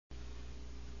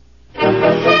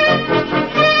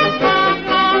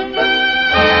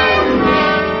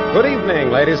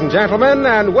ladies and gentlemen,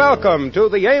 and welcome to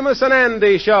the Amos and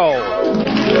Andy Show.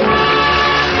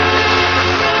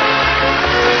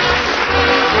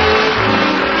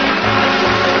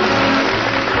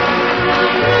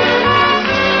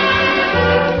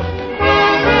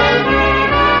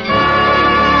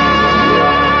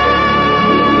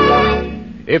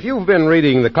 If you've been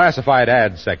reading the classified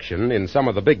ads section in some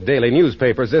of the big daily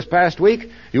newspapers this past week,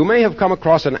 you may have come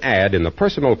across an ad in the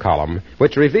personal column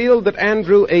which revealed that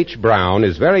Andrew H. Brown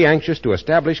is very anxious to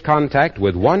establish contact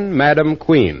with one Madam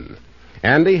Queen.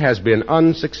 Andy has been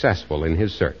unsuccessful in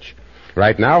his search.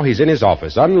 Right now, he's in his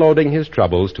office unloading his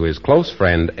troubles to his close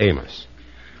friend, Amos.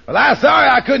 Well, I'm sorry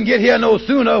I couldn't get here no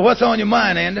sooner. What's on your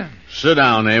mind, Andy? Sit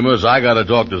down, Amos. I got to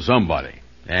talk to somebody.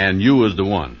 And you was the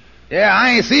one. Yeah,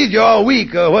 I ain't seen you all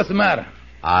week. What's the matter?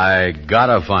 I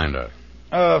gotta find her.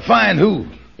 Find who?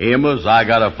 Amos, I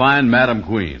gotta find Madam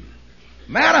Queen.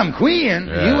 Madam Queen?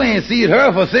 Yeah. You ain't seen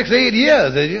her for 6 or 8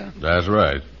 years, did you? That's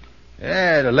right.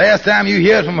 Yeah, the last time you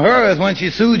heard from her is when she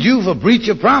sued you for breach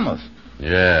of promise.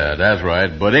 Yeah, that's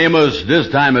right. But Amos, this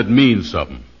time it means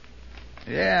something.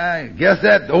 Yeah, I guess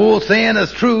that old saying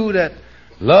is true, that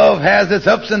love has its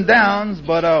ups and downs,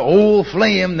 but an old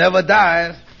flame never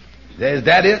dies. Is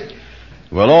that it?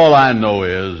 Well, all I know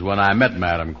is when I met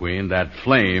Madam Queen, that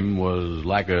flame was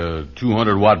like a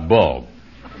 200-watt bulb.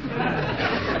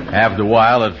 After a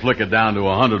while, it flickered down to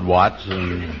 100 watts,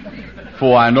 and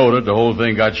before I knowed it, the whole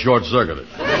thing got short-circuited.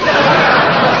 Yeah,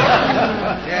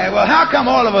 well, how come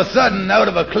all of a sudden, out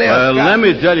of a clear sky... Let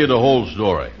me tell you the whole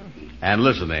story. And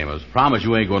listen, Amos, promise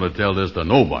you ain't going to tell this to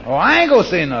nobody. Oh, I ain't going to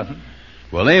say nothing.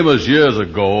 Well, Amos, years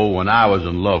ago, when I was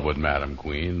in love with Madam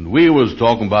Queen, we was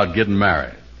talking about getting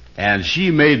married. And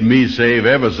she made me save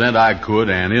every cent I could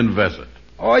and invest it.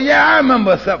 Oh, yeah, I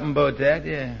remember something about that,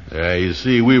 yeah. Yeah, you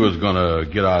see, we was going to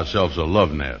get ourselves a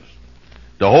love nest.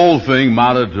 The whole thing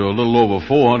mounted to a little over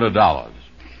 $400.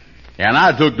 And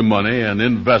I took the money and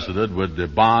invested it with the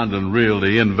Bond and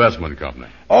Realty Investment Company.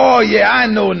 Oh, yeah, I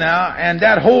know now. And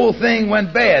that whole thing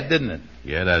went bad, didn't it?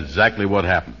 Yeah, that's exactly what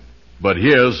happened. But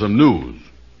here's some news.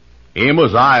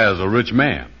 Amos, I is a rich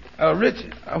man. Rich?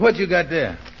 What you got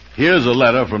there? Here's a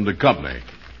letter from the company.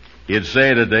 It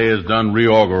say that they is done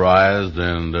reorganized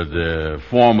and that the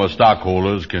former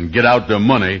stockholders can get out their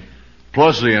money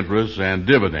plus the interest and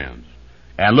dividends.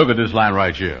 And look at this line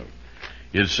right here.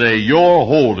 It say your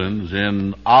holdings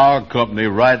in our company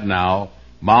right now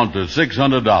amount to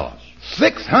 $600.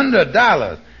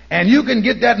 $600? And you can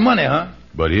get that money, huh?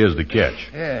 But here's the catch.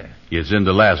 Yeah. It's in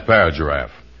the last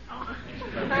paragraph.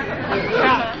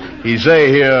 He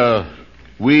say here,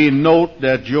 we note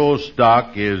that your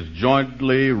stock is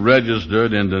jointly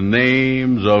registered in the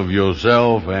names of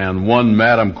yourself and one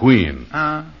Madam Queen.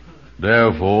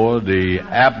 Therefore, the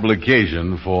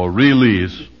application for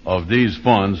release of these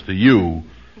funds to you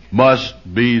must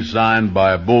be signed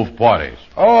by both parties.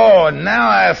 Oh, now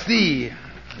I see.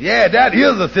 Yeah, that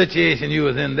is the situation you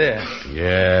was in there.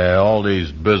 Yeah, all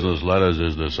these business letters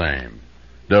is the same.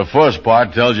 The first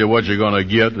part tells you what you're going to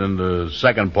get, and the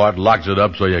second part locks it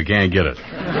up so you can't get it.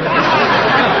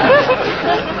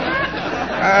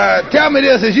 Tell me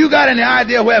this, has you got any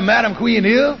idea where Madam Queen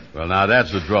is? Well, now,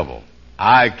 that's the trouble.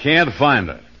 I can't find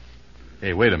her.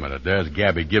 Hey, wait a minute. There's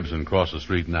Gabby Gibson across the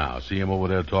street now. See him over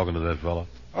there talking to that fella?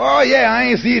 Oh, yeah, I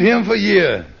ain't seen him for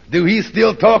years. Do he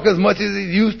still talk as much as he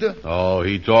used to? Oh,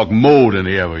 he talk more than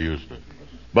he ever used to.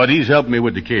 But he's helped me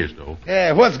with the case, though.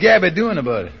 Yeah, what's Gabby doing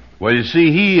about it? Well, you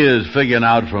see, he is figuring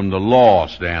out from the law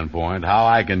standpoint how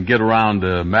I can get around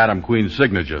the Madam Queen's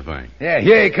signature thing. Yeah,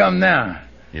 here he come now.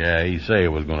 Yeah, he say he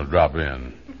was going to drop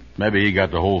in. Maybe he got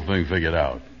the whole thing figured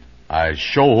out. I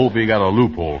sure hope he got a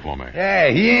loophole for me. Yeah,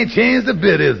 he ain't changed a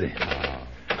bit, is he?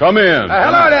 Come in.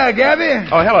 Hello there, Gabby.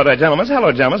 Oh, hello there, gentlemen.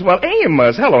 Hello, gentlemen. Well,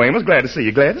 Amos. Hello, Amos. Glad to see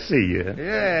you. Glad to see you.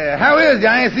 Yeah, how is you?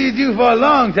 I ain't seen you for a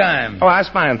long time. Oh, I was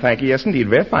fine, thank you. Yes, indeed.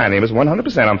 Very fine, Amos.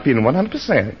 100%. I'm feeling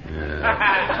 100%.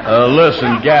 Yeah.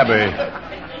 Listen, Gabby.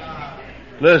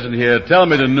 Listen here. Tell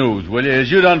me the news, will you? Has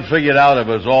you done figured out if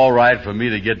it's all right for me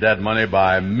to get that money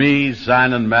by me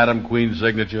signing Madam Queen's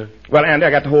signature? Well, Andy, I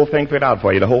got the whole thing figured out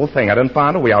for you. The whole thing. I done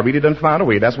found a way. I really done found a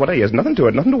way. That's what it is. Nothing to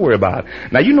it. Nothing to worry about.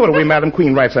 Now, you know the way Madam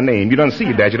Queen writes her name. You done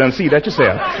see that. You done see that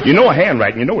yourself. You know her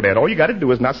handwriting. You know that. All you got to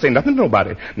do is not say nothing to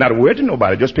nobody. Not a word to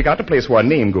nobody. Just pick out the place where her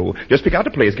name go. Just pick out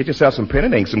the place. Get yourself some pen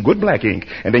and ink, some good black ink.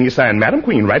 And then you sign Madam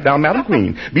Queen. Write down Madam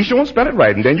Queen. Be sure and spell it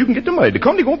right. And then you can get the money. The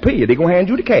company going to pay you. They going to hand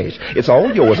you the cash. It's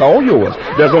all yours. All yours.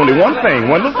 There's only one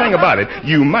little thing about it.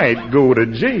 You might go to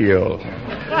jail.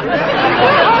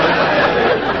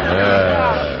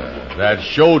 That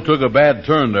show took a bad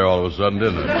turn there all of a sudden,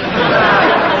 didn't it?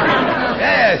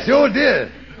 Yeah, sure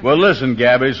did. Well, listen,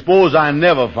 Gabby, suppose I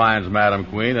never finds Madam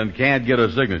Queen and can't get her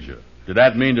signature. Does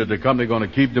that mean that the company going to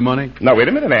keep the money? Now, wait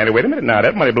a minute, Andy. Wait a minute now.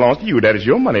 That money belongs to you. That is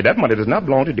your money. That money does not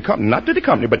belong to the company. Not to the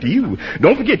company, but to you.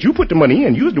 Don't forget, you put the money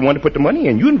in. You're the one to put the money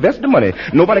in. You invest the money.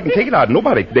 Nobody can take it out.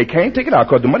 Nobody. They can't take it out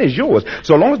because the money is yours.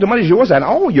 So long as the money is yours and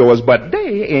all yours, but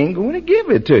they ain't going to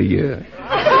give it to you.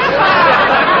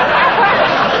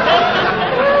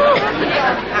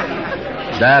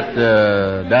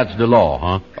 That's the law,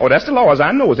 huh? Oh, that's the law as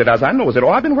I knows it. Oh,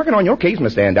 I've been working on your case,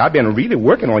 Mr. Andy. I've been really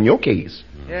working on your case.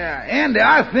 Yeah, Andy,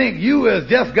 I think you has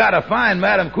just got to find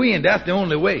Madam Queen. That's the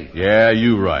only way. Yeah,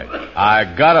 you right. I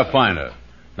gotta find her.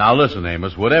 Now listen,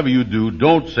 Amos, whatever you do,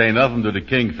 don't say nothing to the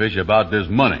Kingfish about this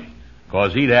money.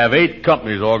 Because he'd have 8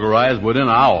 companies organized within an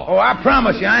hour. Oh, I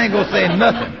promise you, I ain't going to say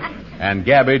nothing. And,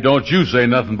 Gabby, don't you say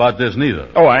nothing about this neither.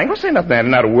 Oh, I ain't gonna say nothing, Andy.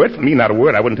 Not a word for me, not a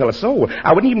word. I wouldn't tell a soul.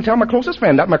 I wouldn't even tell my closest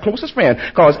friend, not my closest friend,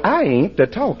 because I ain't the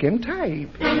talking type.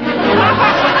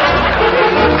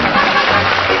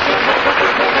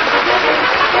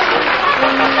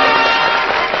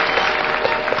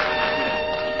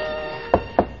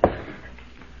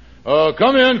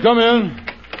 Come in.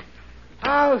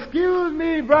 Oh, excuse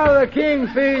me, Brother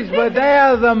Kingfish, but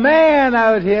there's a man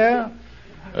out here.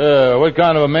 What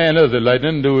kind of a man is it,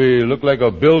 Lightning? Do he look like a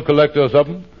bill collector or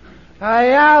something?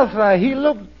 Yeah, sir. He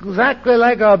looked exactly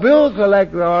like a bill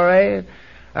collector, all right.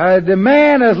 The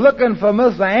man is looking for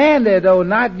Mr. Andy, though,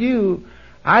 not you.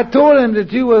 I told him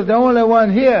that you was the only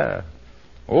one here.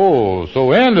 Oh,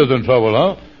 so Andy's in trouble,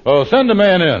 huh? Send the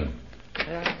man in.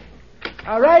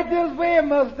 Right this way,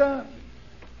 mister.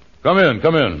 Come in.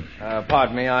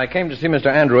 Pardon me, I came to see Mr.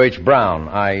 Andrew H. Brown.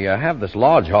 I have this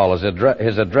lodge hall as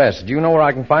his address. Do you know where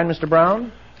I can find Mr.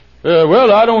 Brown?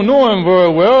 Well, I don't know him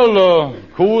very well.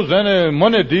 Course, any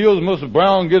money deals Mr.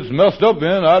 Brown gets messed up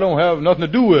in, I don't have nothing to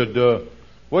do with.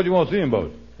 What do you want to see him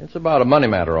about? It's about a money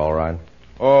matter, all right.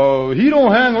 He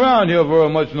don't hang around here very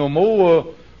much no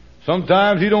more.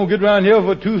 Sometimes he don't get around here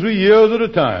for 2-3 years at a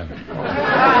time.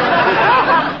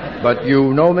 But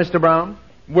you know Mr. Brown?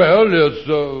 Well,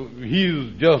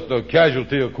 he's just a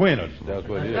casualty acquaintance. That's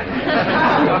what it is. You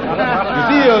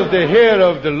see, as the head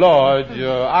of the lodge,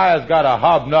 I has got a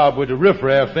hobnob with the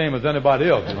riffraff same as anybody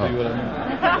else. You see what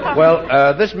I mean?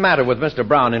 Well, this matter with Mr.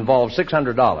 Brown involves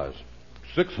 $600.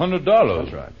 $600?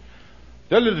 That's right.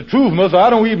 Tell you the truth, mister, I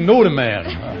don't even know the man.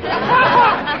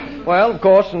 Well, of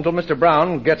course, until Mr.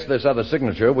 Brown gets this other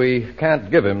signature, we can't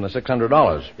give him the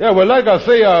 $600. Yeah, well, like I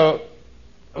say,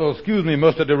 excuse me,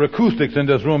 mister, the acoustics in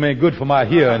this room ain't good for my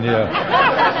hearing here.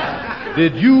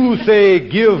 Did you say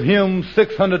give him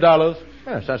 $600?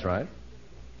 Yes, that's right.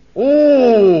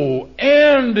 Oh,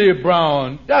 Andy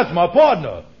Brown. That's my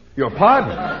partner. Your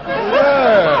partner?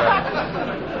 Yeah.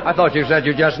 I thought you said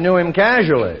you just knew him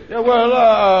casually. Yeah, well,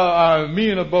 I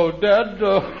mean about that.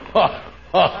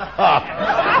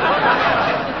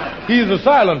 He's a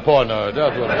silent partner.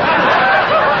 That's what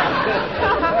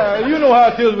you know how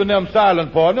it is with them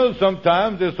silent partners.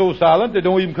 Sometimes they're so silent they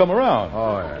don't even come around.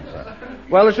 Oh, yes, sir.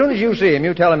 Well, as soon as you see him,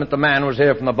 you tell him that the man was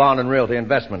here from the Bond and Realty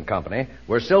Investment Company.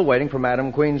 We're still waiting for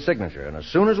Madam Queen's signature. And as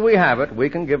soon as we have it, we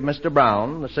can give Mr.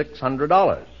 Brown the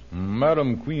 $600.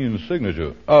 Madam Queen's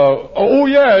signature. Oh,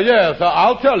 yes.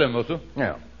 I'll tell him, mister.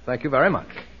 Yeah. Thank you very much.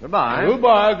 Goodbye.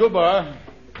 Goodbye.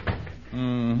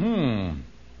 Mm-hmm.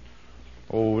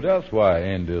 Oh, that's why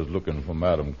Andy's looking for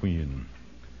Madam Queen.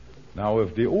 Now,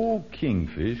 if the old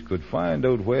Kingfish could find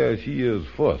out where she is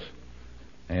first,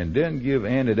 and then give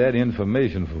Andy that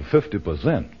information for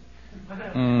 50%,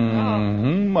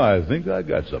 I think I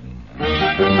got something.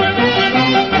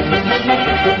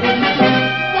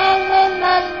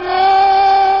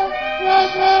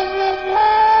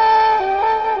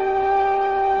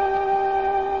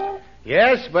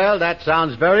 Yes, well, that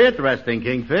sounds very interesting,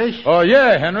 Kingfish. Oh,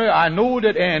 yeah, Henry. I know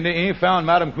that Andy ain't found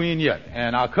Madam Queen yet,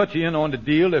 and I'll cut you in on the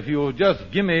deal if you'll just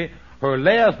give me her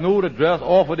last note address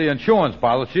off of the insurance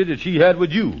policy that she had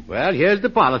with you. Well, here's the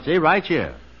policy right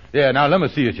here. Yeah, now let me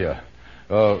see it here.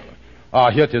 Here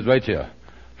it is right here.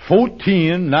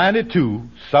 1492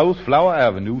 South Flower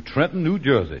Avenue, Trenton, New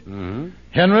Jersey. Mm-hmm.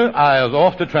 Henry, I is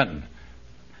off to Trenton.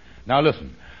 Now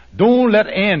listen, don't let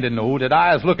Andy know that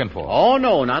I is looking for her. Oh,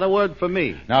 no, not a word for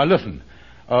me. Now listen,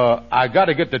 I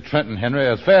gotta get to Trenton, Henry,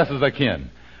 as fast as I can.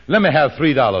 Let me have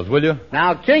 $3, will you?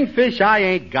 Now, Kingfish, I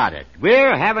ain't got it.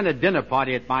 We're having a dinner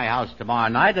party at my house tomorrow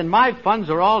night, and my funds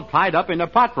are all tied up in a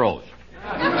pot roast.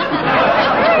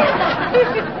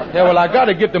 Yeah, well, I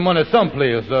gotta get the money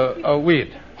someplace.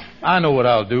 Wait. I know what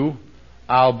I'll do.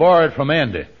 I'll borrow it from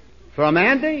Andy. From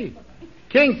Andy?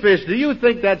 Kingfish, do you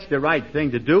think that's the right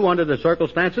thing to do under the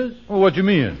circumstances? Well, what you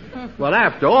mean? Well,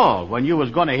 after all, when you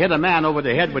was going to hit a man over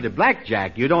the head with a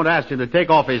blackjack, you don't ask him to take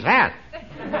off his hat.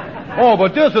 Oh,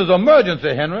 but this is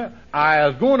emergency, Henry. I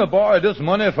was going to borrow this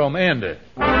money from Andy.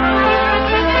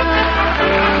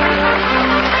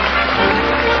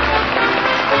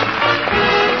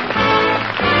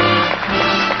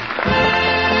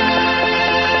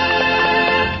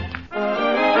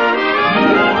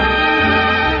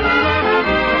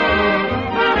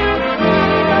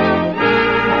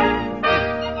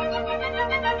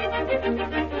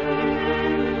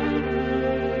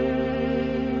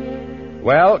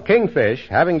 Well, Kingfish,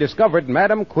 having discovered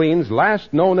Madam Queen's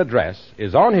last known address,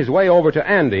 is on his way over to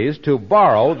Andy's to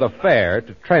borrow the fare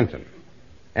to Trenton.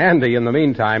 Andy, in the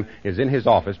meantime, is in his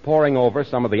office poring over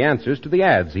some of the answers to the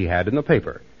ads he had in the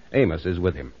paper. Amos is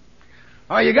with him.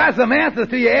 Oh, you got some answers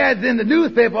to your ads in the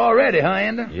newspaper already, huh,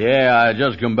 Andy? Yeah, I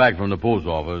just come back from the post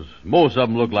office. Most of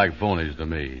them look like phonies to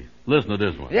me. Listen to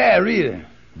this one. Yeah, read it.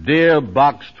 Dear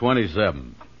Box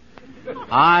 27,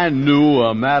 I knew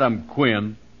a Madam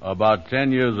Quinn about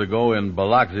 10 years ago in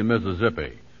Biloxi,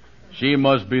 Mississippi. She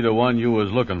must be the one you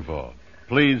was looking for.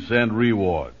 Please send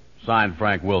reward. Signed,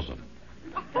 Frank Wilson.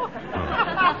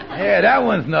 Yeah, that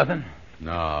one's nothing.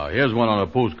 No, here's one on a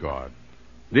postcard.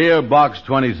 Dear Box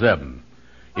 27,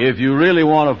 if you really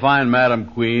want to find Madam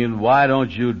Queen, why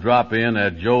don't you drop in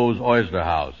at Joe's Oyster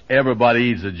House? Everybody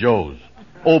eats at Joe's.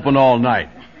 Open all night.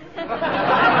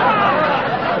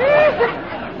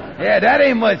 Yeah, that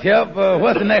ain't much help.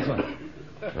 What's the next one?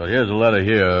 Well, here's a letter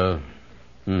here.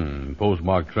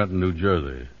 Postmarked Trenton, New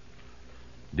Jersey.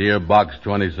 Dear Box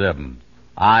 27,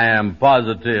 I am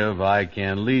positive I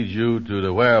can lead you to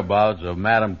the whereabouts of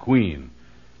Madam Queen.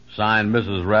 Signed,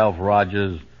 Mrs. Ralph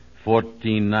Rogers,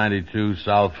 1492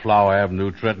 South Flower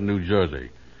Avenue, Trenton, New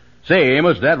Jersey. Say,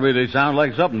 Amos, that really sounds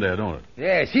like something there, don't it?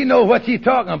 Yeah, she knows what she's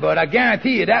talking about. I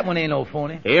guarantee you that one ain't no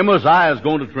phony. Amos, I is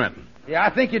going to Trenton. Yeah,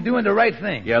 I think you're doing the right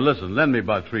thing. Yeah, listen, lend me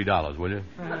about $3, will you?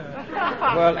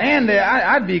 Well, Andy,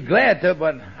 I'd be glad to,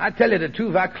 but I tell you the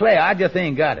truth, I just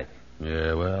ain't got it.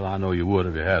 Yeah, well, I know you would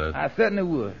if you had it. I certainly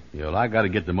would. Yeah, well, I got to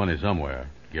get the money somewhere.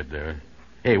 Get there.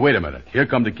 Hey, wait a minute. Here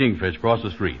come the Kingfish across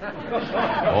the street.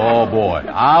 Oh, boy.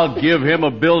 I'll give him a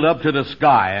build up to the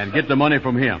sky and get the money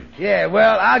from him. Yeah,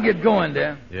 well, I'll get going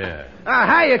there. Yeah.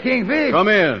 Hiya, Kingfish. Come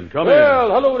in.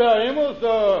 Well, hello there, Amos.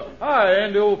 Hi,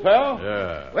 Andy, old pal.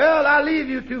 Yeah. Well, I'll leave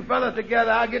you two fellas together.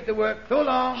 I'll get to work. So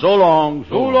long. So long.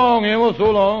 So long, Amos.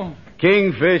 So long.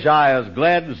 Kingfish, I is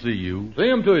glad to see you.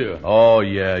 Same to you. Oh,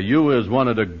 yeah. You is one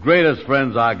of the greatest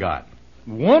friends I got.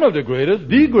 One of the greatest?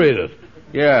 The greatest.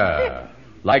 Yeah.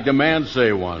 Like the man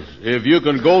say once, if you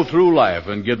can go through life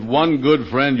and get one good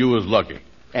friend, you is lucky.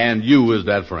 And you is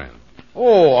that friend.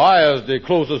 Oh, I is the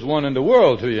closest one in the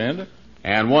world to you, Andy.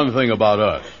 And one thing about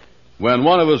us, when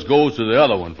one of us goes to the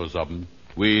other one for something,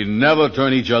 we never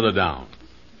turn each other down.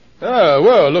 Ah,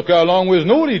 well, look how long we've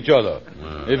known each other.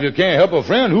 If you can't help a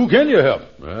friend, who can you help?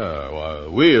 Yeah,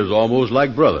 well, we is almost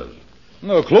like brothers.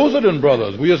 No, closer than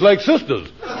brothers. We is like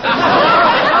sisters.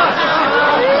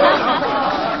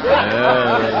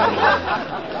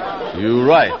 You're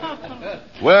right.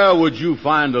 Where would you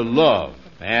find the love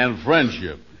and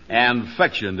friendship and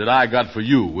affection that I got for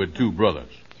you with two brothers?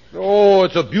 Oh,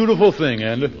 it's a beautiful thing,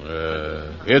 Andy.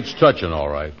 It's touching, all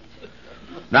right.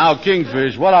 Now,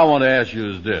 Kingfish, what I want to ask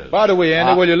you is this. By the way,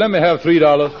 Andy, will you let me have $3?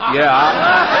 Yeah.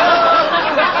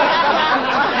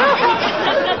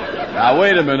 Now,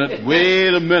 wait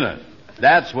a minute.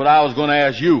 That's what I was going to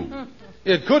ask you.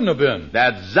 It couldn't have been.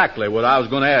 That's exactly what I was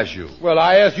going to ask you. Well,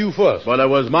 I asked you first. But it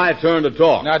was my turn to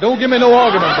talk. Now, don't give me no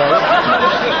argument, brother.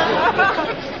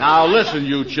 Now, listen,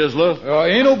 you chiseler.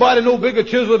 Ain't nobody no bigger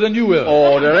chiseler than you is.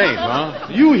 Oh, there ain't, huh?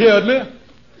 You heard me.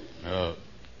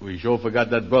 We sure forgot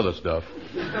that brother stuff.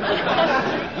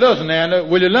 Listen, Andy,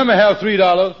 will you let me have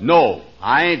 $3? No,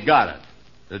 I ain't got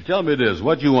it. Tell me this,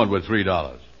 what you want with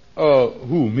 $3?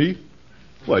 Who, me?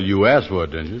 Well, you asked for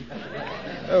it, didn't you?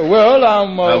 Well,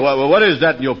 I'm... what is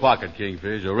that in your pocket,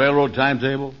 Kingfish? A railroad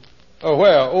timetable?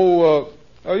 Where?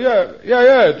 Yeah.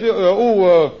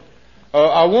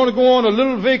 I want to go on a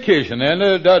little vacation,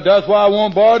 and that's why I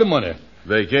want to borrow the money.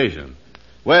 Vacation?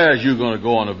 Where's you going to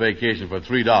go on a vacation for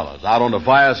 $3? Out on the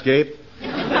fire escape?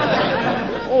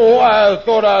 Oh, I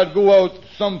thought I'd go out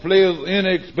someplace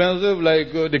inexpensive,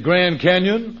 like the Grand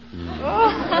Canyon.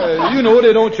 You know,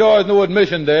 they don't charge no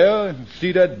admission there.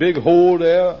 See that big hole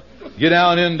there? Get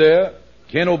down in there.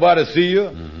 Can't nobody see you.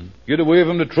 Mm-hmm. Get away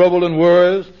from the trouble and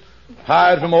worries.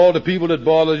 Hide from all the people that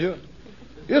bothers you.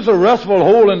 It's a restful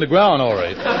hole in the ground, all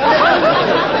right.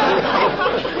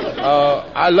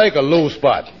 I like a low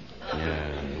spot.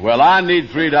 Yeah. Well, I need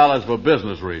 $3 for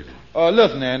business reasons.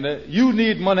 Listen, Andy, you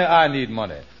need money, I need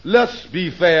money. Let's be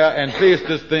fair and place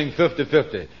this thing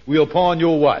 50-50. We'll pawn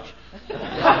your watch.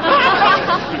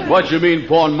 What you mean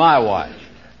pawn my watch?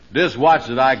 This watch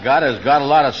that I got has got a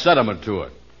lot of sentiment to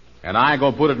it. And I ain't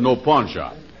gonna put it in no pawn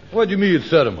shop. What do you mean,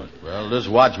 settlement? Well, this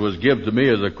watch was given to me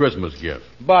as a Christmas gift.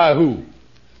 By who?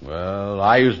 Well,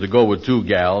 I used to go with two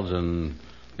gals, and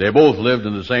they both lived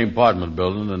in the same apartment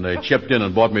building, and they chipped in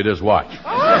and bought me this watch.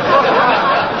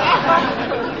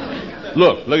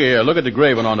 Look here. Look at the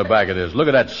engraving on the back of this. Look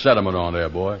at that sentiment on there,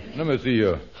 boy. Let me see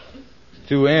here.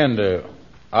 To Andy,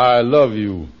 I love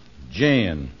you,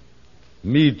 Jane.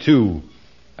 Me too,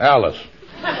 Alice.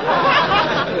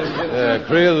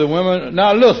 Crazy women.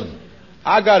 Now listen,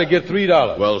 I got to get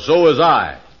 $3. Well, so is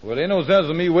I. Well, ain't no sense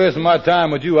in me wasting my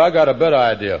time with you. I got a better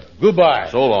idea. Goodbye.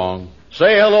 So long.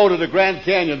 Say hello to the Grand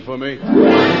Canyon for me.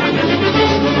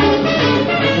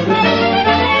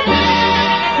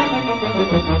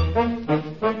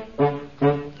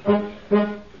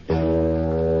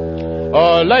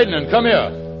 Lightning, come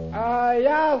here.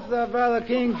 Yes, Brother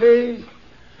Kingfish.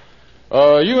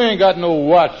 You ain't got no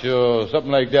watch or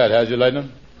something like that, has you,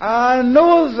 Lightning?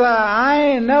 No, sir.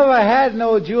 I ain't never had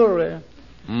no jewelry.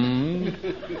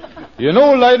 You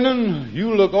know, Lightning,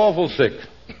 you look awful sick.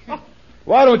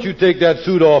 Why don't you take that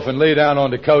suit off and lay down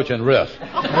on the couch and rest?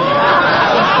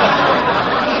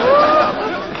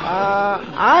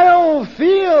 I don't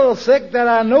feel sick that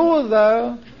I know,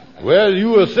 though. Well,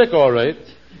 you were sick, all right.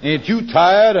 Ain't you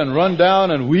tired and run down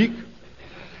and weak?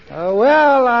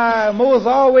 Well, I most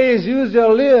always use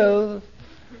your live.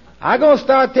 I'm going to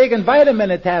start taking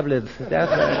vitamin tablets. That's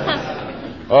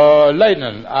right.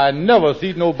 Lightning, I never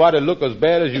seen nobody look as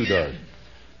bad as you does.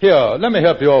 Here, let me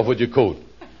help you off with your coat.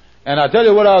 And I tell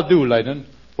you what I'll do, Lightning.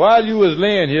 While you was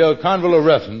laying here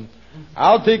convalescing,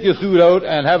 I'll take your suit out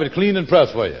and have it cleaned and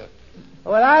pressed for you.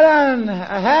 Well,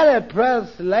 I had it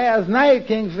pressed last night,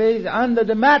 Kingfish, under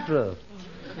the mattress.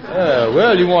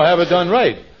 Well, you won't have it done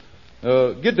right.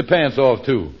 Get the pants off,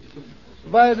 too.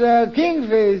 But,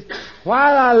 Kingfish,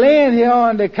 while I laying here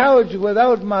on the couch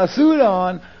without my suit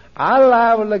on, I'm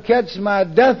liable to catch my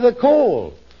death of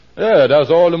cold. Yeah, that's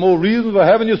all the more reason for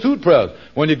having your suit pressed.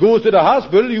 When you go to the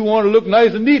hospital, you want to look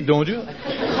nice and neat, don't you?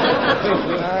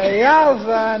 Yes,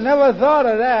 I never thought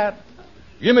of that.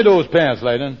 Give me those pants,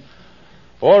 Lightning.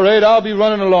 All right, I'll be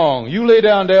running along. You lay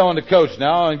down there on the couch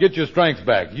now and get your strength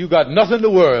back. You got nothing to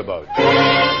worry about.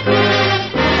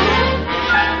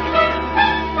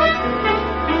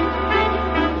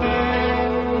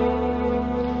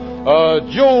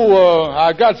 Joe,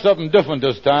 I got something different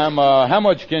this time. How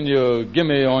much can you give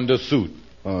me on this suit?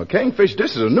 Kingfish,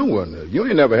 this is a new one. You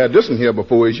ain't never had this one here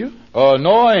before, is you?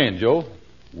 No, I ain't, Joe.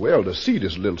 Well, to see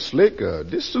this little slick,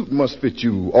 this suit must fit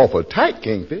you awful tight,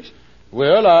 Kingfish.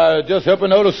 Well, I just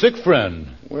helping out a sick friend.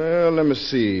 Well, let me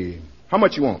see. How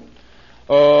much you want?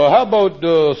 How about $6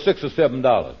 or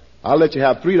 $7? I'll let you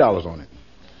have $3 on it.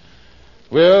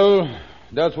 Well,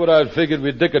 that's what I figured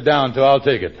we'd dick it down to. I'll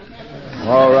take it.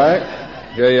 All right.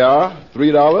 Here you are,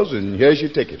 $3, and here's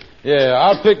your ticket. Yeah,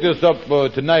 I'll pick this up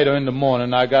tonight or in the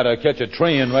morning. I gotta catch a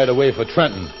train right away for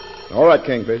Trenton. All right,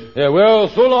 Kingfish. Yeah, well,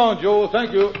 so long, Joe.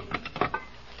 Thank you.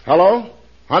 Hello?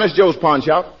 Honest Joe's pawn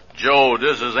shop. Joe,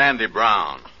 this is Andy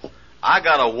Brown. I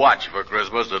got a watch for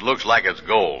Christmas that looks like it's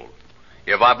gold.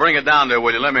 If I bring it down there,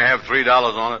 will you let me have $3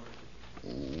 on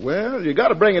it? Well, you got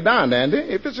to bring it down, Andy.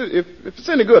 If it's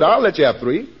any good, I'll let you have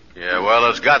 $3. Yeah, well,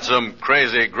 it's got some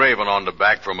crazy engraving on the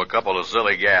back from a couple of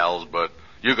silly gals, but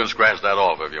you can scratch that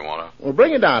off if you want to. Well,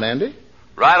 bring it down, Andy.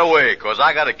 Right away, 'cause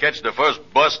I got to catch the first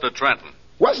bus to Trenton.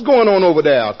 What's going on over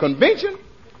there? A convention?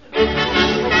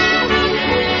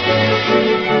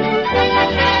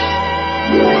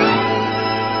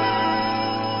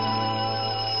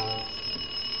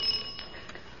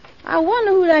 I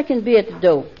wonder who that can be at the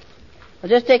door. I'll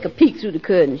just take a peek through the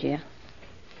curtains here.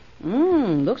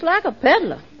 Looks like a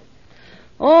peddler.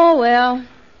 Oh, well.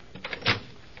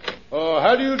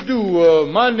 How do you do?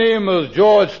 My name is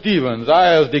George Stevens.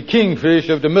 I is the Kingfish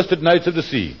of the Misted Knights of the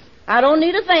Sea. I don't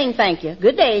need a thing, thank you.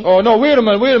 Good day. Oh, no, wait a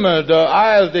minute.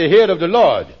 I is the head of the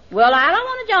lodge. Well, I don't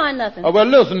want to join nothing. Well,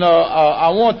 listen,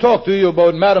 I want to talk to you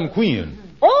about Madam Queen.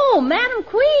 Oh, Madam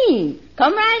Queen.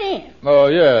 Come right in. Oh,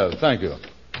 yeah, thank you.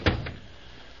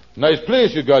 Nice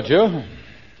place you got here.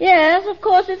 Yes, of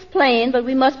course it's plain, but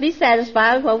we must be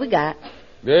satisfied with what we got.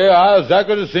 Yeah, I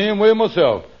exactly the same way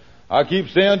myself. I keep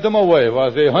saying to my wife,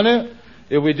 I say, honey,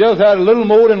 if we just had a little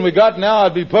more than we got now,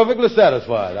 I'd be perfectly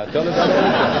satisfied. I tell her that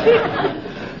all the time.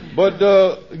 But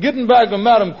getting back to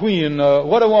Madam Queen,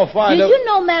 what I want to find out... Did you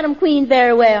know Madam Queen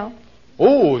very well?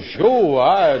 Oh, sure.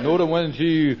 I know her when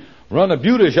she run a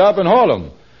beauty shop in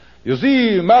Harlem. You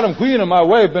see, Madam Queen and my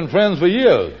wife been friends for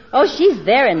years. Oh, she's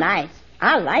very nice.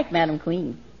 I like Madam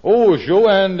Queen. Oh, sure,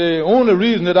 and the only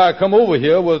reason that I come over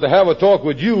here was to have a talk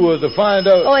with you was to find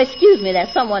out... Oh, excuse me,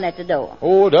 there's someone at the door.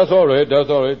 Oh, that's all right.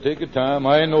 Take your time.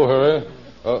 I ain't no hurry.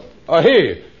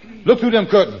 Hey, look through them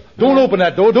curtains. Don't open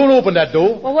that door.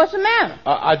 Well, what's the matter?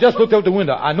 I just looked out the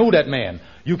window. I know that man.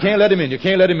 You can't let him in. You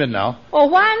can't let him in now. Oh,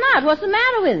 why not? What's the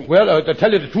matter with him? Well, to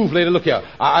tell you the truth, lady, look here.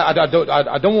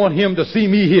 I don't want him to see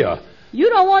me here. You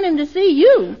don't want him to see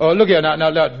you. Look here.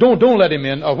 Now, don't let him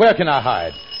in. Where can I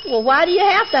hide? Well, why do you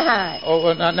have to hide?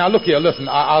 Oh, now look here. Listen,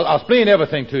 I'll explain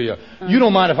everything to you. You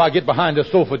don't mind if I get behind the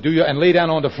sofa, do you, and lay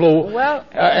down on the floor? Well...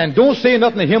 and don't say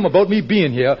nothing to him about me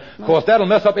being here, because that'll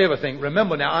mess up everything.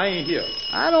 Remember, now, I ain't here.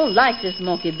 I don't like this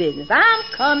monkey business. I'm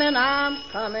coming.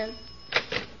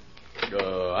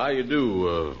 How you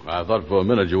do? I thought for a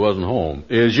minute you wasn't home.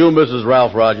 Is you Mrs.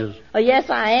 Ralph Rogers? Oh,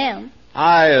 yes, I am.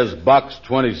 I is Box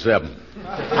 27.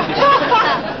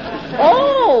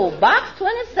 Oh, Box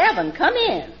 27. Come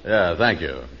in. Yeah, thank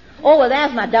you. Oh, well,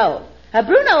 there's my dog.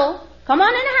 Bruno, come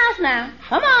on in the house now.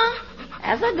 Come on.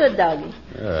 That's a good doggy.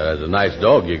 Yeah, that's a nice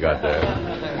dog you got there.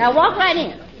 Now, walk right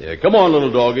in. Yeah, come on,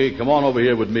 little doggy. Come on over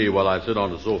here with me while I sit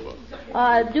on the sofa.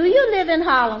 Do you live in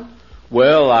Harlem?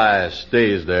 Well, I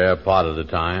stays there part of the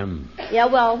time. Yeah,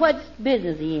 well, what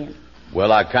business are you in?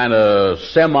 Well, I kind of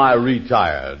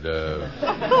semi-retired.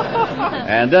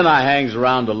 And then I hangs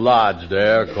around the lodge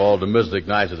there called the Mystic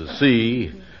Knights of the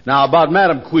Sea. Now, about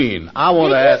Madam Queen, I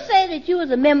want to ask... Did you say that you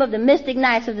was a member of the Mystic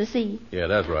Knights of the Sea? Yeah,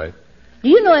 that's right. Do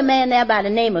you know a man there by the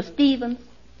name of Stevens?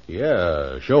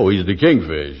 Yeah, sure. He's the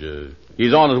Kingfish.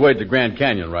 He's on his way to Grand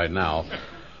Canyon right now.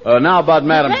 Now about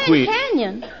Madam Queen... Grand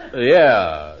Canyon?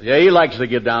 Yeah, he likes to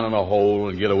get down in a hole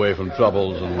and get away from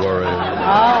troubles and worries.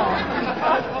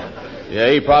 Oh. Yeah,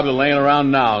 he probably laying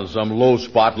around now in some low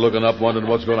spot looking up wondering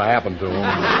what's going to happen to him.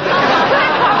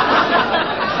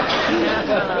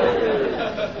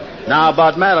 Now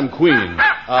about Madam Queen.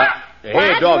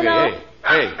 Hey, doggy,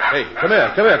 hey, come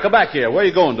here, come back here. Where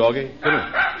you going, doggy? Come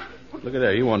here. Look at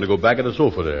that, he wanted to go back at the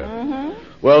sofa there.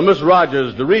 Mm-hmm. Well, Miss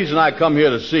Rogers, the reason I come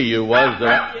here to see you was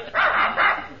that...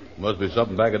 Must be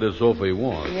something back at this sofa he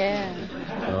wants. Yeah.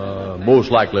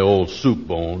 Most likely old soup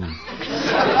bone.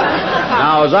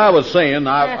 Now, as I was saying,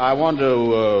 I want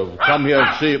to come here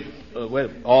and see... wait,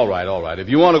 all right. If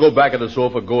you want to go back at the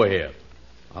sofa, go ahead.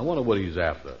 I wonder what he's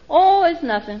after. Oh, it's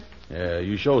nothing. Yeah,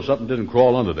 you show something didn't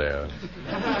crawl under there.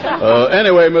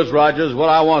 Anyway, Miss Rogers, what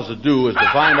I wants to do is to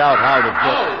find out how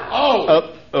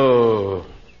to...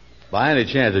 by any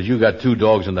chance, have you got two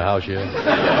dogs in the house here?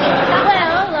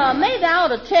 Well, maybe I ought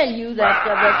to tell you that...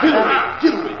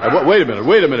 Wait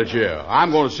a minute, here.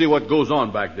 I'm going to see what goes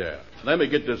on back there. Let me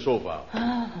get this sofa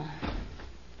out.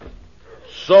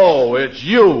 So, it's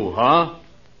you, huh?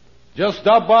 Just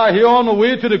stopped by here on the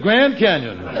way to the Grand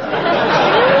Canyon.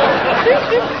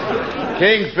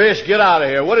 Kingfish, get out of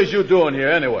here. What is you doing here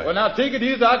anyway? Well, now take it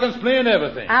easy. I can explain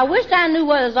everything. I wish I knew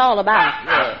what it's all about.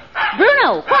 Yeah.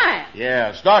 Bruno, quiet.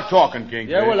 Yeah, start talking,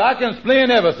 Kingfish. Yeah, well, I can explain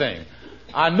everything.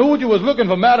 I knew you was looking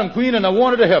for Madam Queen, and I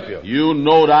wanted to help you. You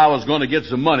knowed I was going to get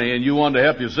some money, and you wanted to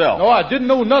help yourself. No, I didn't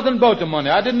know nothing about the money.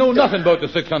 I didn't know nothing about the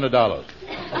 $600.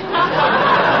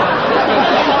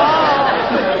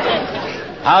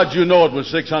 How'd you know it was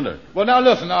 600? Well, now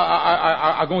listen,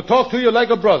 I'm going to talk to you like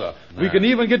a brother. We can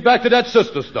even get back to that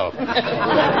sister stuff.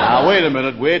 Now, wait a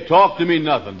minute, Wade. Talk to me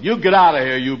nothing. You get out of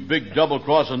here, you big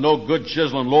double-crossing, no-good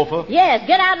chiseling loafer. Yes,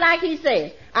 get out like he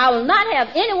says. I will not have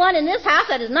anyone in this house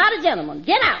that is not a gentleman.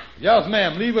 Get out. Yes,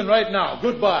 ma'am. Leaving right now.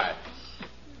 Goodbye.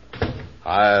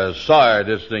 I'm sorry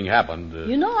this thing happened.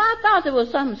 You know, I thought there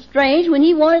was something strange when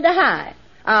he wanted to hide.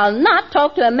 I'll not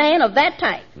talk to a man of that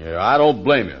type. Yeah, I don't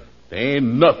blame you. There ain't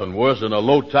nothing worse than a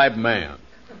low-type man.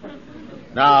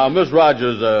 Now, Miss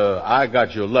Rogers, I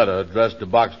got your letter addressed to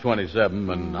Box 27,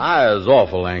 and I was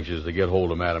awful anxious to get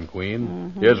hold of Madam Queen.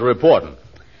 Mm-hmm. Here's reporting.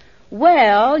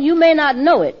 Well, you may not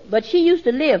know it, but she used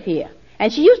to live here.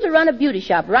 And she used to run a beauty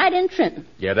shop right in Trenton.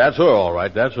 Yeah, that's her, all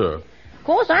right. That's her. Of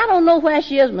course, I don't know where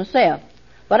she is myself.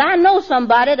 But I know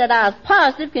somebody that I was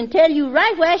positive can tell you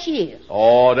right where she is.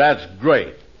 Oh, that's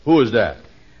great. Who is that?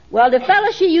 Well, the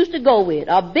fella she used to go with,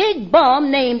 a big bum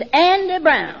named Andy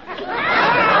Brown.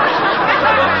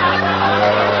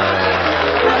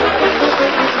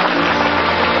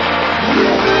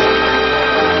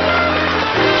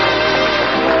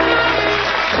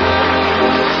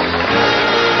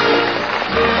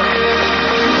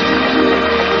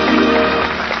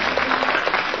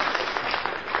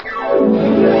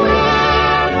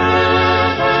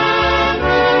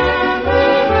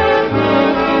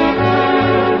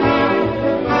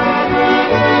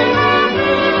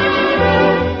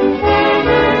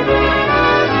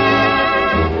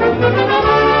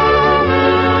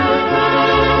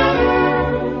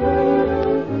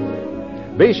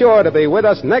 Be sure to be with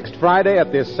us next Friday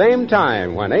at this same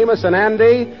time when Amos and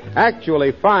Andy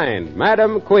actually find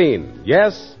Madam Queen.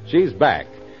 Yes, she's back.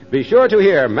 Be sure to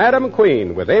hear Madam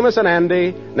Queen with Amos and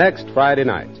Andy next Friday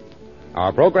night.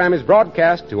 Our program is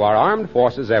broadcast to our armed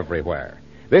forces everywhere.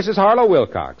 This is Harlow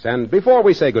Wilcox, and before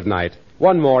we say goodnight,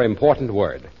 one more important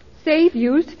word. Save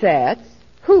used fats?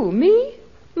 Who, me?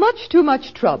 Much too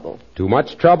much trouble. Too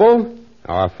much trouble?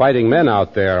 Our fighting men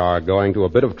out there are going to a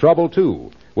bit of trouble,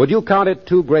 too. Would you count it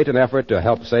too great an effort to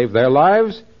help save their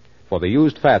lives? For the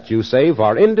used fats you save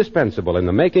are indispensable in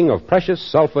the making of precious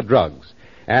sulfur drugs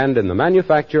and in the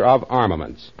manufacture of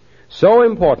armaments. So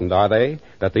important are they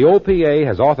that the OPA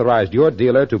has authorized your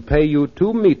dealer to pay you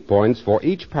 2 meat points for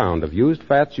each pound of used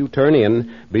fats you turn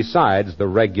in besides the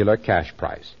regular cash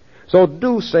price. So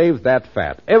do save that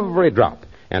fat, every drop,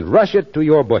 and rush it to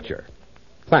your butcher.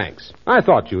 Thanks. I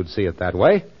thought you'd see it that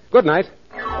way. Good night.